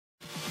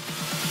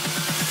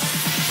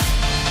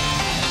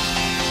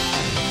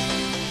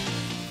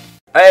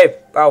Hey,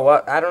 oh,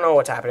 what? I don't know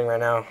what's happening right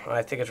now.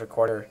 I think it's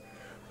recorder.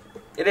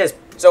 It is.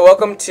 So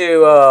welcome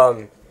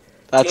to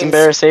That's Teams.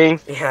 embarrassing.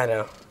 Yeah, I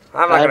know.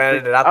 I'm not gonna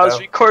edit it out I was though.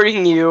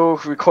 recording you, You're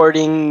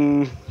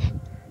recording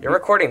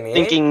me?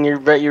 thinking you're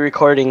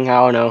recording. I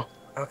don't know.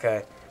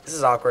 Okay. This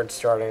is awkward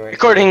starting right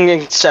Recording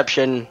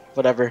exception,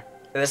 whatever.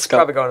 This is go.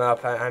 probably going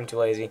up. I'm too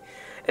lazy.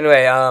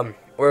 Anyway,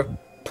 we're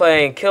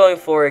playing Killing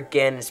Floor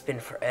again. It's been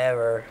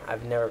forever. I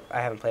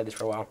haven't played this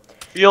for a while.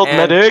 Field And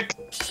medic.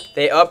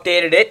 They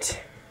updated it.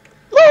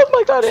 Oh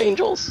my god,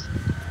 angels.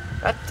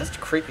 That's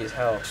creepy as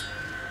hell.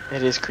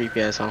 It is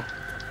creepy as hell.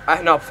 I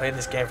have not played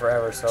this game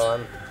forever, so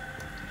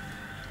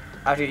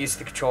I have to get used to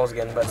the controls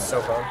again, but it's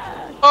so fun.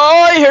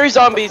 Oh, I hear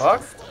zombies.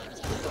 Fuck?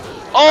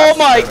 Oh That's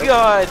my disturbing.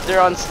 god,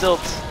 they're on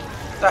stilts.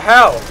 The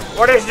hell?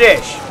 What is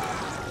this?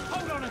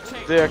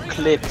 They're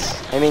clits.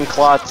 I mean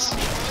clots.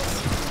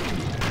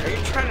 Are you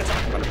trying to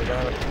talk about a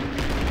vagina?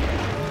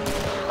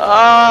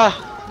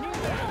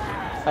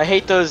 I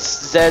hate those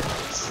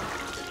Zeds.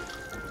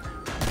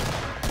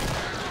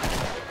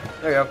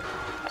 There you go.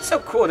 That's so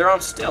cool. They're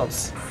on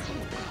stilts.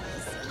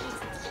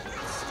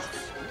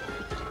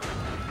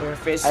 Their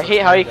faces I look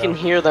hate how you weird, can though.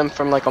 hear them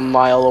from like a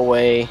mile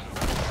away.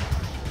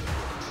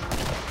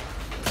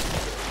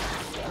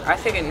 I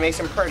think it makes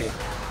them pretty.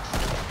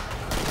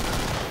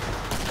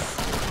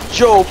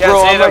 Joe, Can't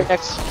bro, see I'm them. right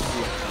next to you.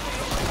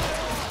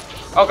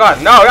 Oh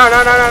god, no, no, no,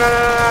 no, no, no, no,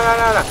 no,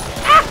 no, no.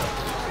 Ah!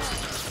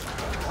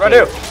 What do I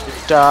do?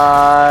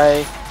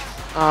 Die.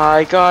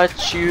 I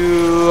got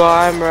you.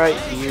 I'm right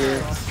here.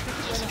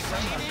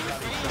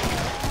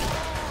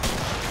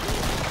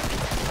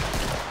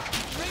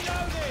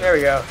 There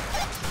we go.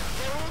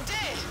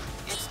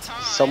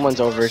 Someone's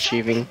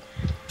overachieving.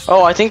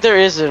 Oh, I think there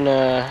is an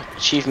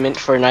achievement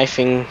for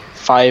knifing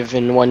 5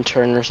 in 1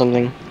 turn or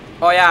something.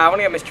 Oh yeah, I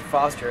want to get Mr.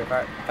 Foster if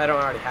I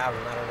don't already have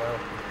him. I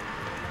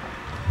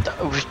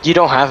don't know. You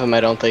don't have him,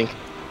 I don't think.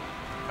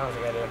 I don't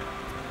think I do.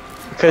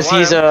 Because I want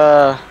he's him.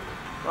 a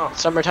Oh.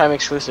 summertime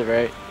exclusive,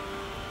 right?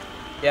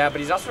 Yeah, but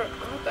he's also.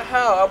 What the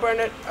hell? I'll burn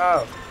it.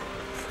 Oh.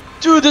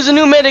 Dude, there's a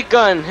new medic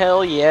gun.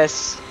 Hell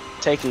yes.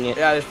 Taking it.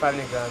 Yeah, there's 5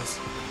 new guns.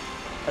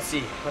 Let's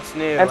see. What's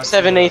new? What's new?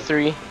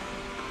 M7A3.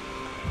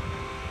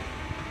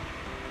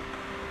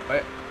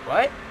 Wait,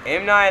 what?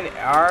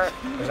 M9R?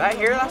 Was that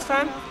here last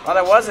time? Oh,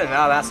 that wasn't.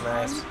 Oh, that's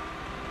nice.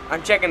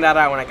 I'm checking that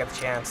out when I get the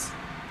chance.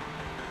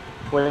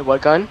 Wait,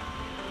 what gun?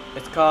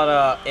 It's called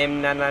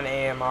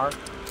M99AMR.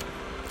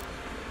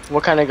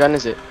 What kind of gun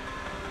is it?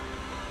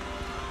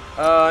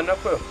 No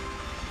clue.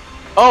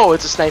 Oh,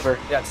 it's a sniper.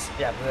 Yeah.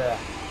 Bleh.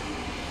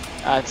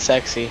 That's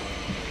sexy.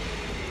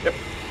 Yep.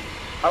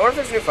 I wonder if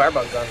there's a new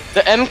firebug gun. The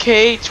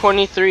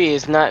MK23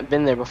 has not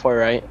been there before,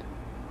 right?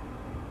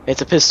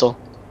 It's a pistol.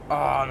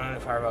 Oh, no new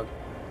firebug.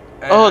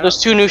 Oh, there's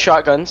 2 new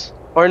shotguns.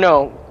 Or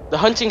no, the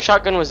hunting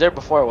shotgun was there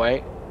before,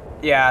 right?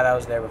 Yeah, that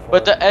was there before.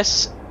 But the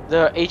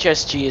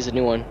HSG is a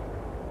new one.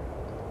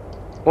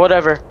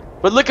 Whatever.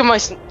 But look at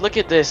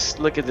this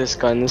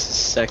gun. This is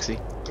sexy.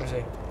 Let me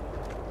see.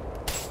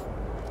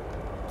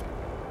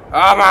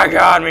 Oh my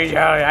god, me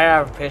jelly. I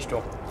have a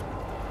pistol.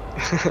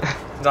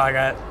 That's all I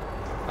got.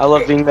 I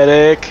love being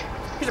medic.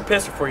 Here's a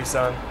pistol for you,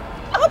 son.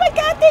 Oh my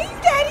god, thank you,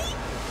 daddy.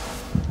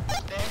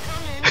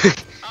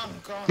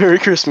 Merry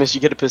Christmas,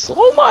 you get a pistol.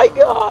 Oh my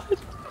god!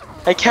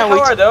 I can't How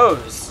wait. are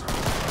those?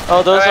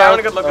 Oh, those I are.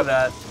 want a good look at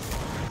that.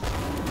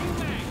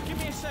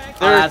 Oh,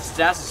 They're, that's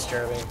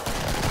disturbing.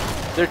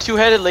 they're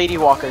 2-headed lady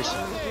walkers.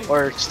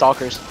 Or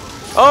stalkers.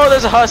 Oh,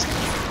 there's a husk!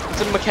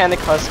 It's a mechanic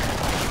husk.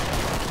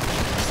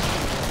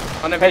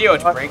 On the video,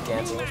 it's Hey,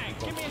 breakdancing.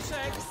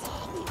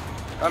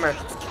 Come here.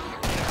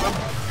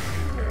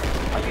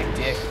 Fucking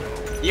dick.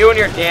 You and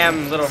your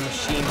damn little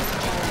machine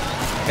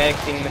medic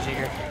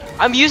thingamajigger.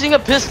 I'm using a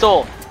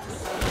pistol!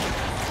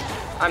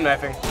 I'm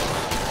knifing.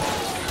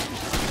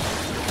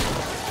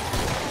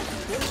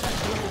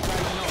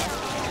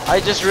 I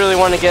just really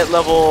want to get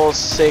level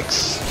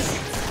 6.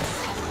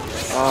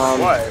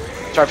 What?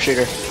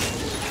 Sharpshooter.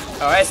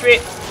 Oh, hey,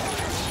 sweet.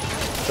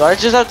 Do I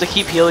just have to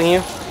keep healing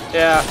you?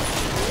 Yeah.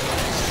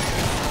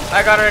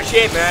 I got her in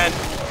shape, man.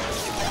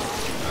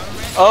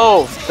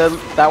 Oh,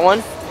 that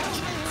one?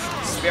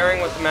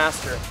 Sparing with the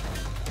master.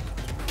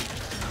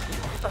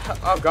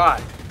 Oh,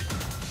 God.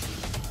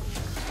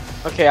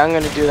 Okay, I'm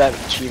gonna do that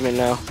achievement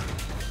now.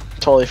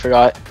 Totally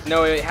forgot.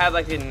 No, it had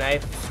like a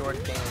knife sword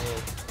thing.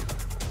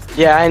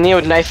 Yeah, I need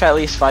to knife at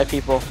least 5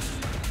 people.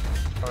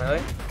 Oh,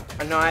 really?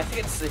 No, I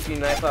think it's if you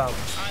knife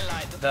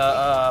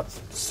the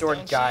sword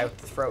guy with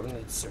the throat and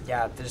it's,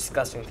 yeah, the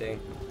disgusting thing.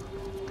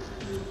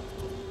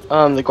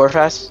 The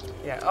Gorefast?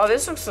 Yeah. Oh,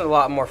 this looks a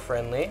lot more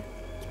friendly.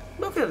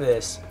 Look at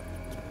this.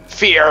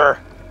 Fear!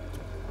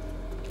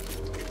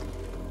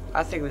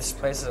 I think this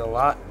place is a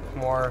lot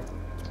more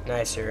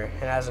nicer. It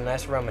has a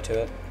nice aroma to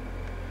it.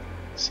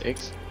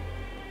 6.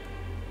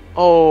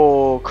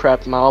 Oh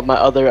crap! My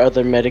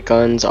other medic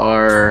guns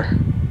are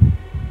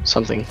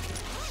something.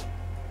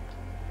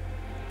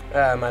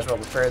 Might as well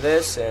prepare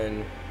this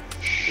and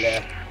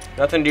yeah,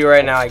 nothing to do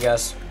right now, I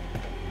guess.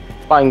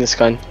 Buying this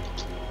gun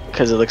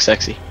because it looks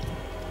sexy.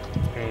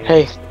 Mm.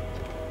 Hey,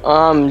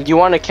 You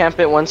want to camp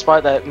at one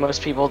spot that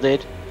most people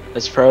did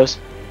as pros?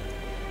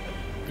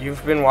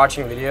 You've been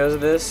watching videos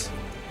of this?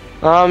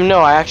 No,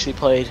 I actually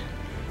played.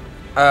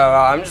 Oh,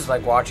 I'm just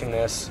like watching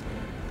this.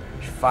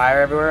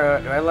 Fire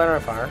everywhere. Do I let her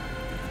on fire?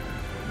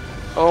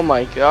 Oh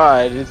my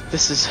god,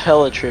 this is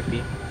hella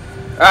trippy.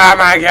 Oh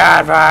my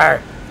god, fire!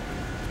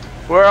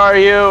 Where are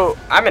you?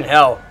 I'm in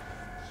hell.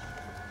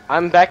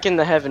 I'm back in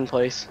the heaven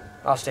place.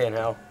 I'll stay in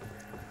hell.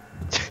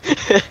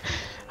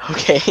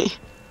 Okay.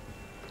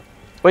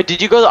 Wait,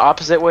 did you go the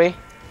opposite way?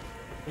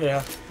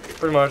 Yeah,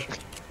 pretty much.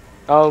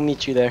 I'll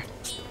meet you there.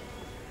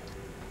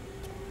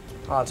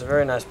 Oh, it's a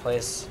very nice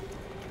place.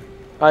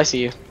 I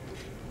see you.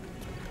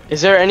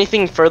 Is there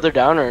anything further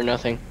down or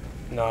nothing?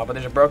 No, but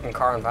there's a broken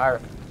car on fire.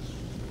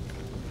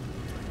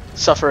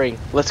 Suffering.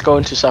 Let's go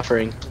into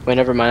suffering. Wait,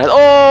 never mind.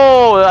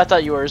 Oh, I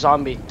thought you were a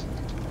zombie.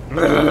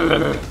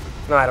 No,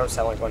 I don't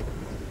sound like one.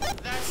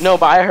 No,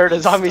 but I heard a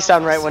zombie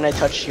sound right when I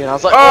touched you, and I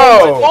was like,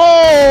 oh!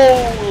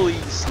 Oh, holy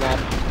snap.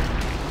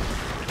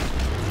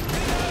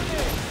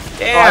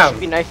 Damn! Oh, I should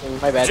be knifing,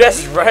 my bad.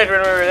 Just right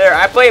when we were there.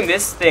 I blame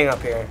this thing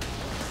up here.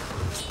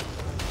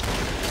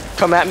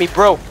 Come at me,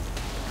 bro.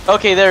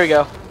 Okay, there we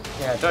go.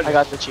 Yeah, I told you. I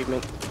got the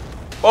achievement.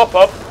 Up,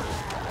 up.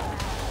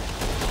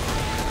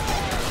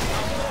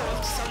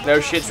 No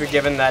shits were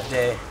given that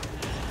day.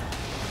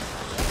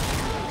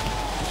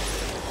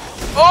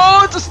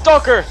 Oh, it's a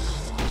stalker!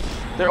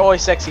 They're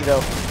always sexy,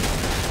 though.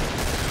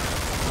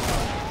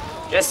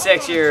 Just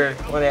sexier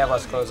when they have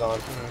less clothes on.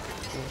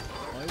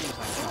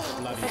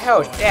 What the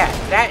hell is that?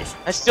 That is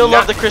I still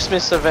love the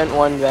Christmas event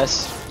one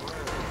best.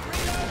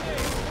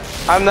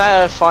 I'm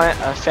not a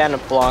fan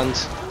of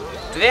blondes.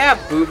 Do they have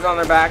boobs on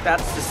their back?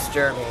 That's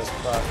disturbing as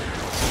fuck.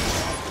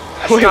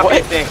 That should Wait, not be a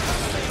what? thing.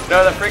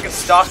 No, the freaking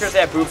stalkers, they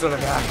have boobs on their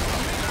back.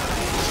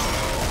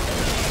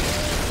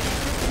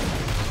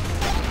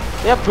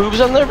 They have boobs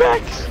on their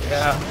backs?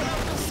 Yeah.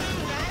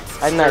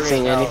 I'm not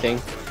Disturbing seeing as hell.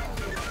 anything.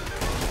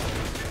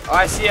 Oh,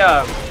 I see,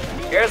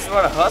 here's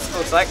what a husk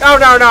looks like. Oh,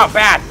 no, no,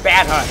 bad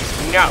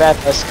husk. No. Bad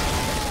husk.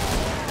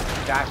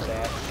 Die for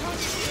that.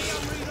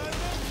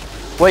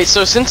 Wait,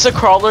 so since the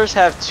crawlers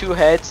have 2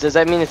 heads, does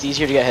that mean it's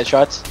easier to get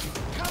headshots?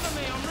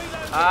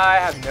 I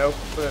have no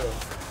clue.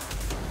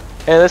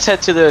 Hey, let's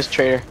head to the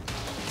trader.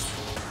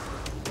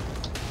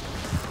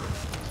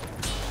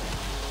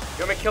 You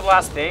want me to kill the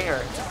last thing, or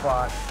it's a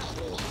plot?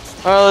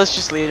 Oh, let's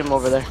just lead him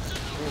over there.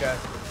 Okay.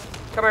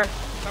 Come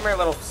here,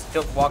 little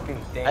stilt walking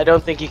thing. I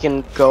don't think you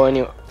can go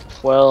any.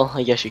 Well,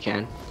 I guess you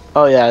can.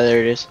 Oh yeah, there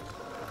it is.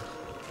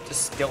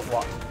 Just stilt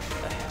walk.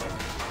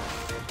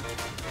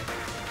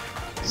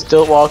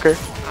 Stilt walker.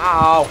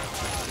 Ow!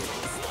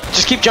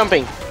 Just keep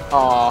jumping.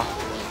 Aw.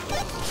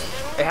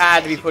 It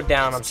had to be put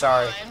down. I'm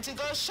sorry.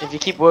 If you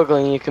keep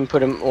wiggling, you can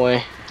put him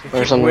away, You or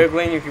keep something.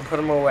 wiggling, you can put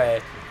them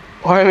away.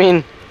 Or I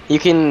mean, you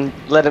can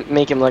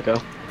make him let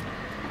go.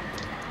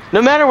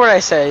 No matter what I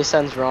say, it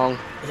sounds wrong.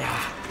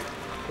 Yeah.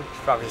 We should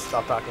probably just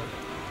stop talking.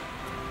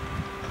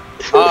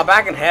 Oh,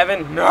 back in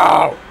heaven?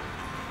 No!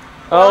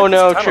 Oh like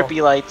no, this tunnel.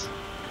 trippy lights.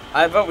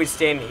 I vote we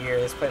stay in here.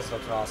 This place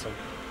looks awesome.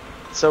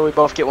 So we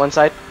both get one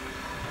side.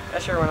 Yeah,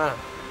 sure, why not?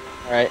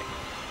 All right.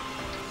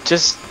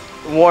 Just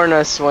warn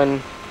us when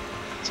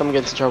someone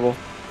gets in trouble.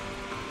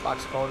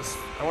 Box of cola.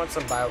 I want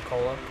some bio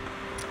cola.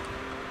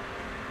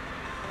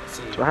 Let's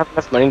see. Do I have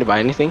enough money to buy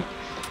anything?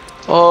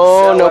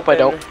 Oh, Sell nope, I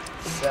weapon. don't.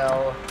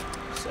 Sell.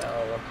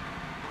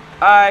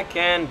 I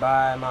can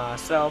buy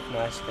myself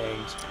nice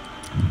things.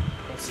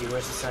 Let's see,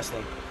 where's this nice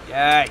thing?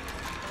 Yay!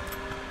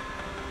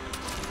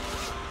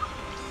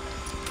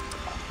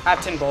 I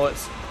have 10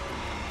 bullets.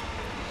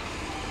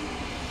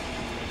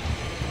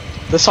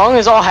 The song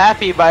is all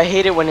happy, but I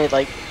hate it when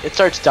it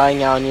starts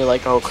dying out and you're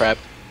like, oh crap.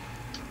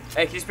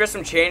 Hey, can you spare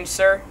some change,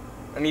 sir?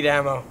 I need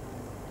ammo.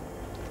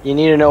 You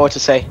need to know what to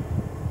say.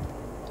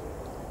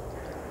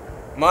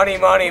 Money,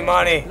 money,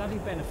 money. Bloody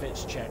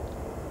benefits check.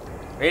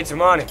 Need some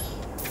money.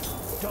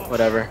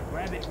 Whatever.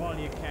 Grab it while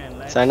you can,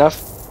 lad. Is that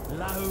enough?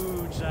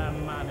 Loads of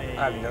money.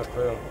 I have no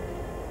clue.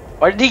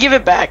 Why did he give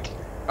it back?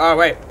 Oh,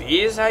 wait.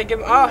 Bees? How you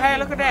give... Oh, hey,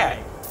 look at that.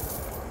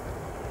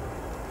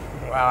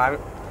 Wow, I'm...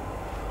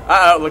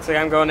 Uh-oh, looks like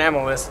I'm going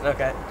ammo list.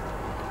 Okay.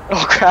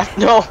 Oh crap,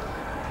 no.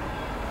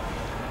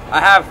 I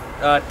have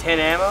 10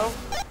 ammo.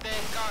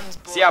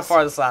 See how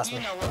far this lasts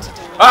me.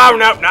 Oh,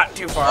 no, not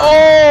too far.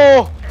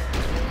 Oh!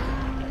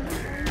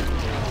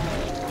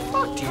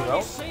 Fuck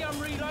T-Lo. See, I'm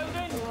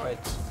reloading. Wait.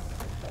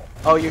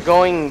 Oh, you're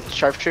going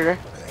sharpshooter?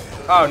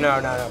 Oh, no,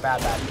 bad.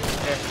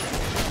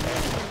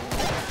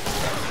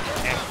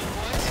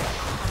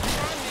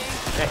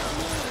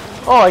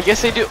 Oh, I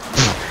guess they do.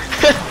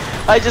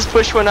 I just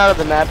pushed one out of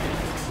the map.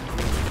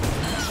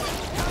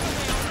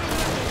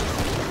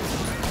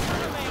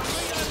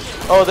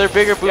 Oh, they're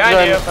bigger boobs Yeah,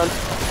 I do. on.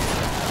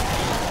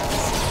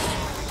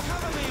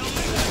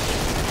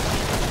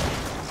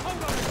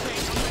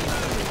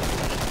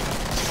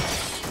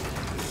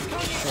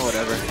 Oh,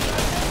 whatever.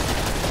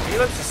 He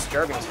looks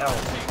disturbing as hell.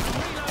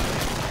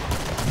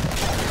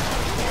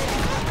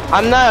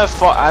 I'm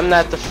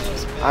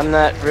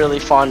not really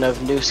fond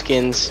of new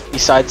skins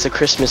besides the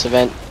Christmas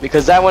event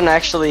because that one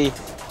actually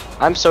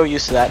I'm so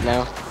used to that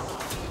now.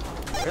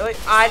 Really?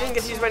 I didn't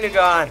get to use my new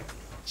gun.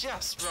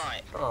 Just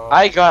right. Oh.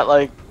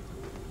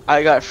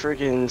 I got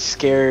freaking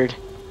scared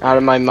out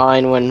of my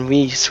mind when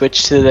we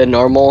switched to the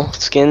normal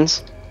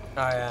skins.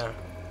 Oh yeah.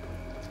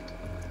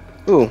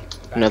 Ooh,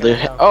 Back another. in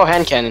the Oh,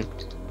 hand cannon.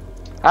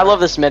 I love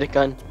this medic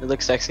gun. It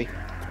looks sexy.